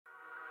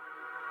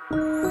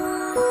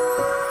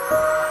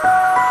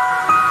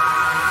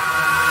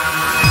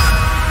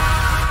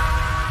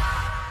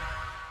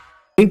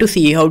To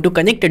see how to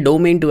connect a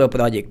domain to a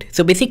project.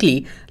 So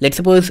basically, let's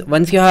suppose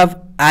once you have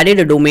added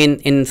a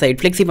domain inside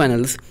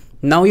FlexiFunnels,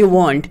 now you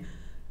want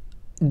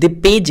the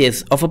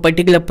pages of a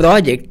particular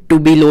project to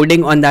be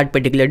loading on that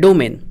particular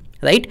domain,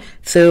 right?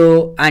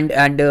 So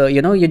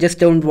you know, you just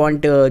don't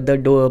want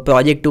the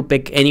project to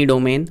pick any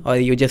domain, or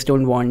you just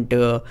don't want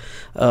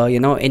you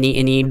know,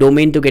 any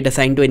domain to get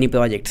assigned to any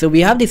project. So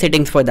we have the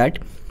settings for that.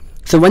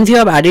 So once you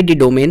have added the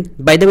domain,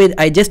 by the way,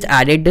 I just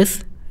added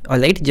this.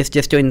 Alright, just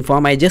to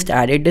inform, I just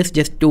added this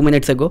just 2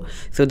 minutes ago,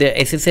 so the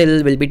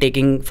SSL will be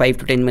taking 5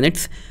 to 10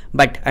 minutes,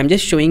 but I'm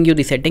just showing you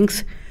the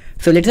settings.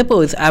 So let's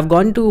suppose I've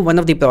gone to one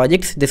of the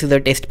projects. This is a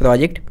test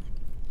project,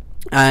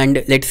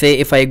 and let's say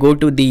if I go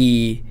to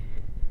the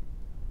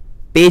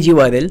page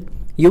URL,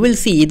 you will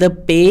see the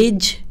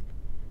page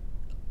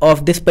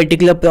of this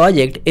particular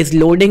project is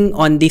loading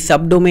on the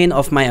subdomain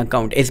of my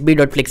account,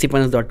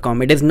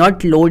 sb.flexifunnels.com. It is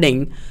not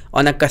loading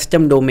on a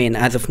custom domain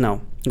as of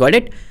now. Got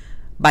it?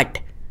 But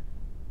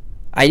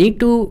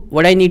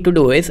what I need to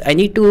do is I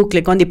need to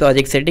click on the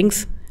project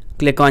settings,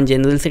 click on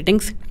general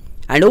settings,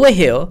 and over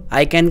here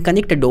I can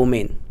connect a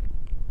domain.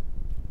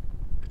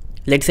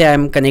 Let's say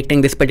I'm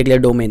connecting this particular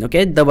domain,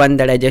 okay, the one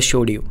that I just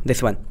showed you,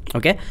 this one,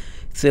 okay.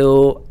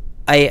 So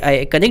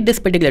I connect this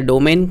particular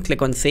domain,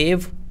 click on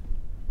save.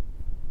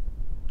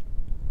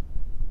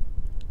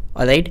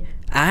 Alright,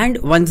 and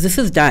once this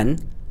is done,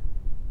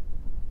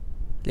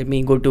 let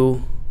me go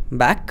to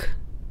back,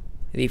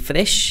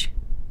 refresh.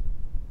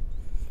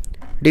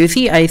 Do you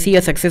see? I see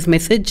a success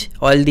message,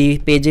 all the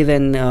pages,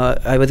 and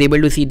I was able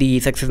to see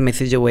the success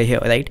message over here,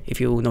 right? If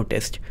you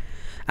noticed.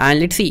 And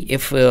let's see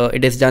if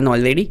it is done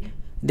already.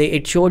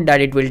 It showed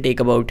that it will take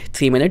about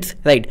 3 minutes,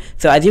 right?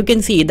 So as you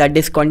can see that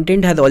this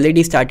content has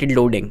already started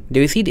loading. Do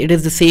you see? It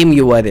is the same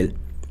URL.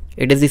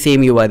 It is the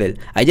same URL.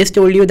 I just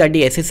told you that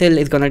the SSL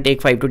is gonna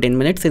take 5 to 10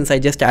 minutes since I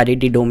just added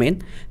the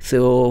domain.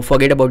 So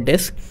forget about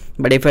this.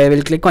 But if I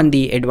will click on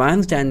the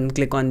advanced and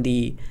click on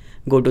the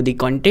go to the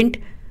content,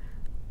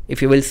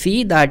 if you will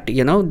see that,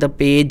 you know, the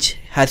page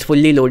has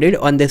fully loaded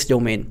on this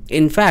domain.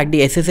 In fact,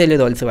 the SSL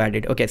is also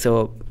added. Okay,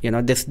 so you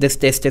know, this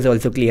test is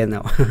also clear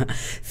now.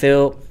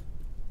 So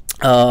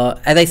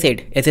as I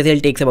said,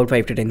 SSL takes about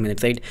 5 to 10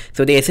 minutes, right?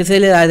 So the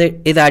SSL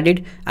is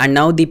added, and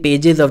now the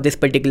pages of this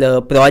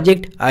particular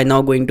project are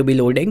now going to be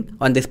loading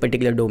on this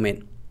particular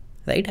domain,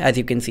 right? As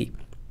you can see,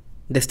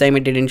 this time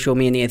it didn't show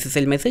me any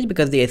SSL message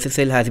because the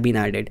SSL has been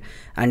added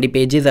and the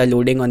pages are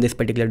loading on this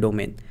particular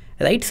domain,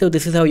 right? So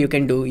this is how you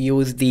can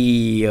use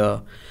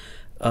the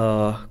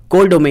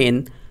core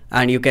domain,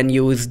 and you can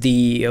use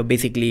the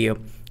basically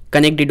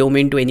connect the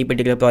domain to any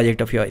particular project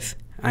of yours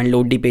and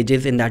load the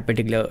pages in that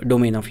particular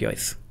domain of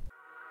yours.